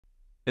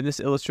In this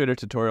Illustrator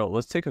tutorial,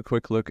 let's take a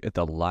quick look at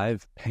the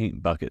Live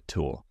Paint Bucket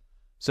tool.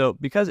 So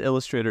because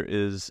Illustrator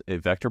is a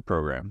vector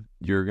program,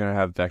 you're going to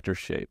have vector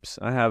shapes.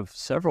 I have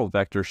several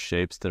vector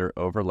shapes that are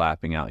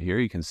overlapping out here.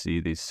 You can see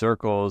these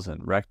circles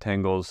and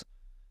rectangles.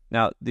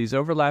 Now, these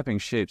overlapping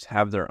shapes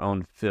have their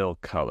own fill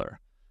color.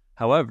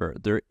 However,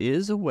 there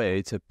is a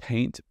way to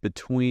paint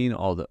between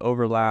all the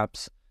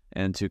overlaps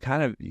and to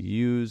kind of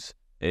use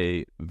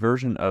a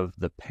version of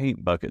the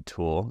Paint Bucket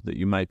tool that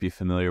you might be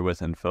familiar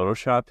with in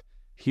Photoshop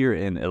here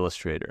in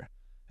Illustrator.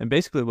 And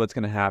basically what's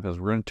going to happen is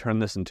we're going to turn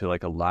this into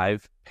like a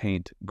live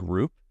paint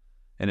group,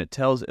 and it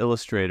tells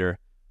Illustrator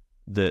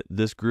that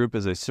this group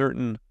is a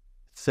certain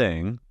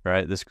thing,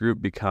 right? This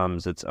group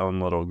becomes its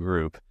own little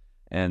group,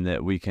 and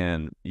that we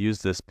can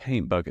use this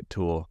Paint Bucket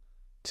tool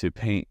to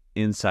paint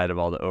inside of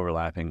all the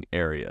overlapping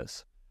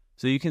areas.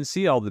 So you can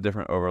see all the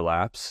different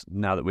overlaps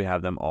now that we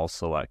have them all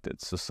selected.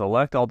 So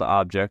select all the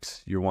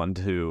objects you're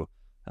wanting to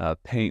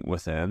paint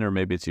within, or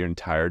maybe it's your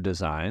entire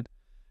design.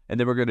 And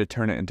then we're going to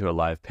turn it into a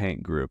live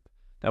paint group.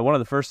 Now, one of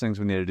the first things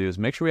we need to do is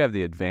make sure we have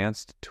the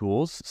advanced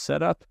tools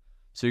set up.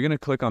 So you're going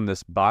to click on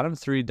this bottom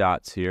three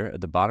dots here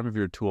at the bottom of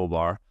your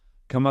toolbar,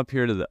 come up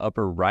here to the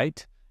upper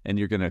right, and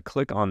you're going to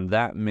click on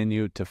that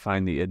menu to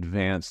find the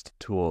advanced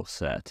tool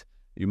set.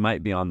 You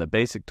might be on the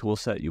basic tool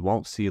set. You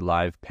won't see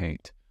live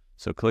paint.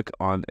 So click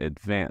on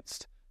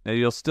advanced. Now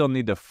you'll still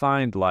need to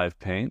find live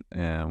paint,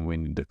 and we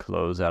need to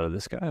close out of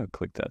this guy. I'll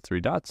click that three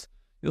dots.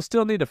 You'll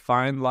still need to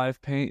find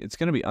live paint. It's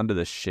going to be under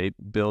the shape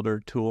builder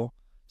tool.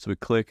 So we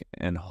click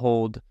and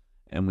hold,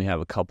 and we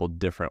have a couple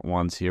different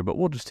ones here, but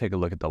we'll just take a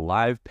look at the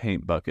live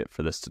paint bucket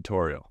for this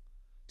tutorial.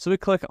 So we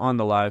click on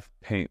the live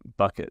paint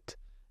bucket,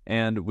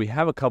 and we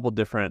have a couple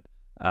different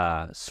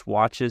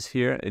swatches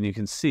here, and you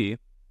can see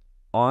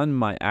on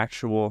my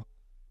actual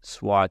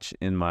swatch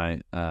in my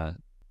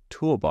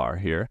toolbar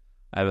here,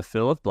 I have a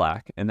fill of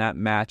black, and that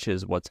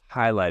matches what's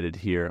highlighted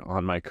here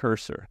on my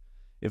cursor.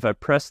 If I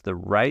press the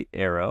right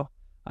arrow,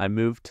 I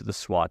move to the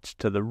swatch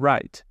to the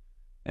right,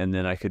 and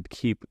then I could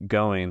keep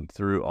going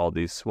through all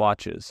these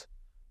swatches.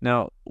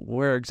 Now,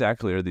 where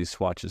exactly are these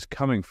swatches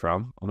coming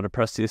from? I'm going to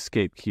press the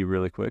escape key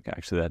really quick.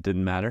 Actually, that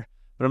didn't matter.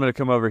 But I'm going to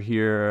come over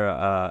here,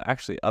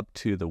 actually up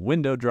to the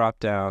window drop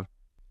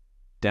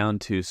down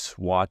to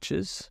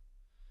swatches.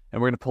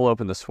 And we're going to pull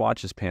open the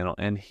swatches panel.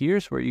 And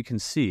here's where you can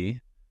see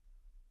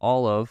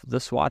all of the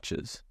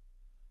swatches.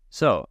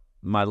 So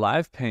my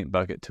live paint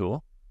bucket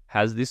tool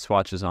has these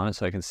swatches on it,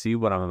 so I can see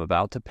what I'm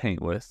about to paint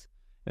with.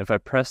 And if I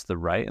press the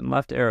right and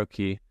left arrow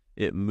key,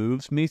 it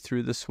moves me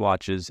through the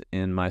swatches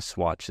in my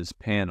swatches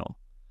panel.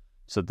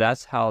 So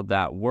that's how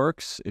that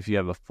works. If you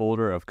have a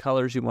folder of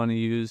colors you want to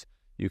use,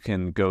 you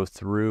can go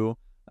through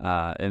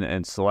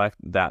and select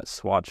that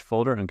swatch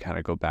folder and kind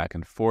of go back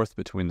and forth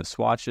between the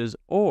swatches,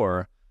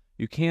 or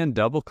you can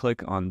double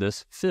click on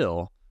this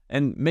fill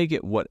and make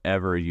it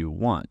whatever you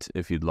want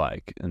if you'd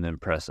like, and then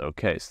press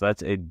OK. So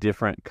that's a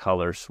different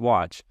color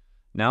swatch.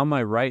 Now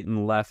my right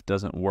and left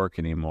doesn't work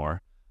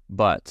anymore,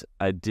 but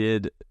I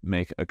did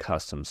make a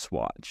custom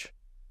swatch.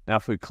 Now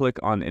if we click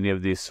on any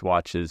of these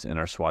swatches in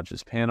our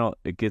swatches panel,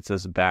 it gets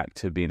us back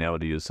to being able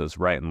to use those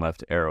right and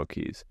left arrow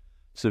keys.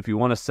 So if you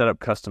want to set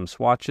up custom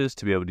swatches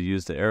to be able to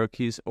use the arrow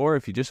keys, or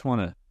if you just want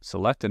to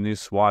select a new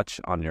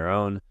swatch on your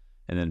own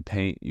and then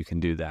paint, you can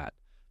do that.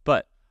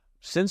 But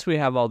since we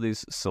have all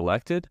these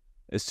selected,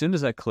 as soon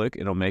as I click,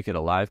 it'll make it a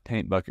live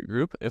paint bucket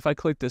group. If I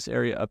click this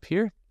area up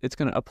here, it's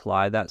going to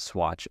apply that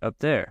swatch up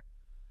there.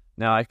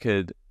 Now I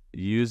could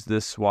use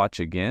this swatch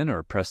again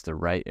or press the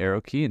right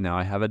arrow key, and now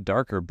I have a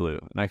darker blue,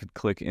 and I could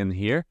click in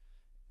here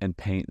and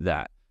paint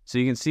that. So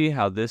you can see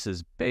how this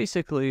is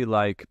basically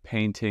like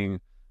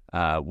painting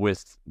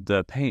with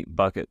the paint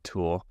bucket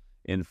tool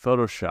in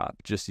Photoshop,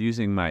 just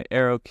using my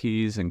arrow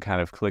keys and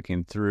kind of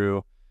clicking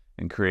through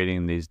and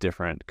creating these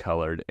different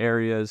colored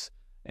areas.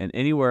 And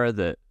anywhere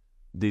that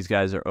these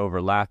guys are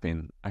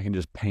overlapping, I can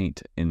just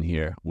paint in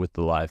here with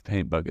the live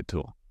paint bucket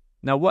tool.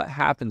 Now what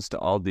happens to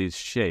all these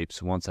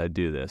shapes once I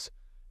do this?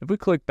 If we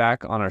click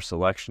back on our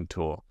selection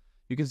tool,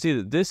 you can see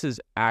that this is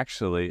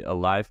actually a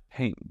live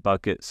paint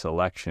bucket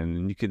selection,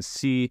 and you can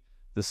see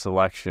the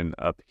selection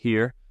up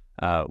here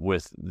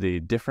with the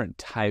different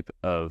type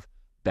of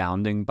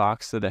bounding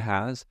box that it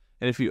has.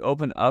 And if you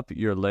open up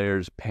your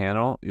layers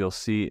panel, you'll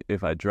see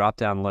if I drop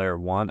down layer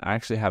 1, I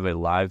actually have a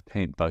live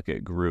paint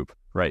bucket group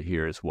right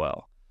here as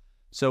well.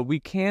 So we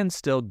can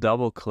still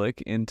double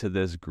click into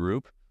this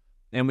group,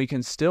 and we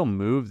can still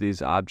move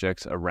these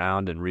objects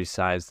around and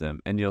resize them.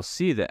 And you'll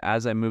see that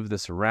as I move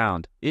this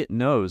around, it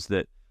knows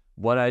that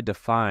what I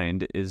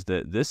defined is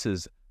that this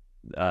is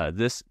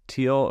this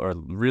teal or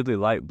really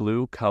light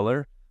blue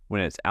color.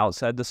 When it's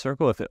outside the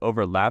circle, if it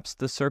overlaps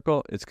the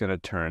circle, it's going to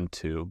turn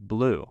to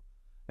blue.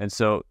 And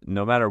so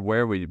no matter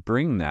where we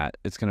bring that,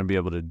 it's going to be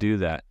able to do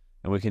that.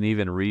 And we can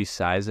even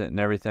resize it and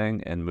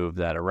everything and move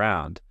that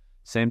around.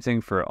 Same thing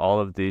for all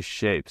of these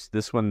shapes.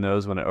 This one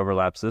knows when it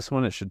overlaps this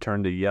one, it should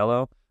turn to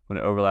yellow. When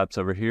it overlaps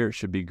over here, it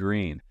should be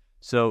green.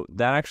 So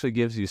that actually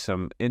gives you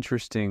some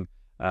interesting,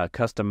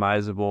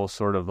 customizable,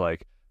 sort of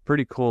like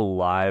pretty cool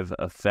live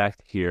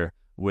effect here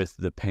with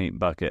the paint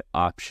bucket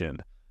option.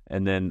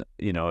 And then,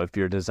 you know, if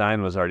your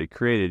design was already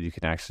created, you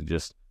can actually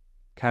just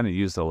kind of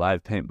use the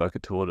live paint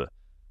bucket tool to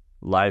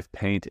live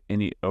paint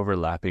any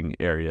overlapping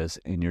areas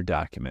in your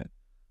document.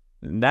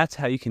 And that's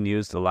how you can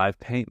use the live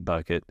paint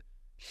bucket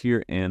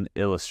here in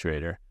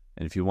Illustrator.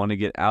 And if you want to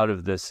get out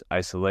of this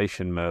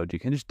isolation mode, you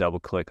can just double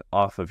click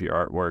off of your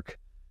artwork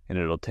and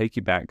it'll take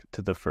you back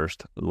to the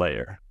first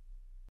layer.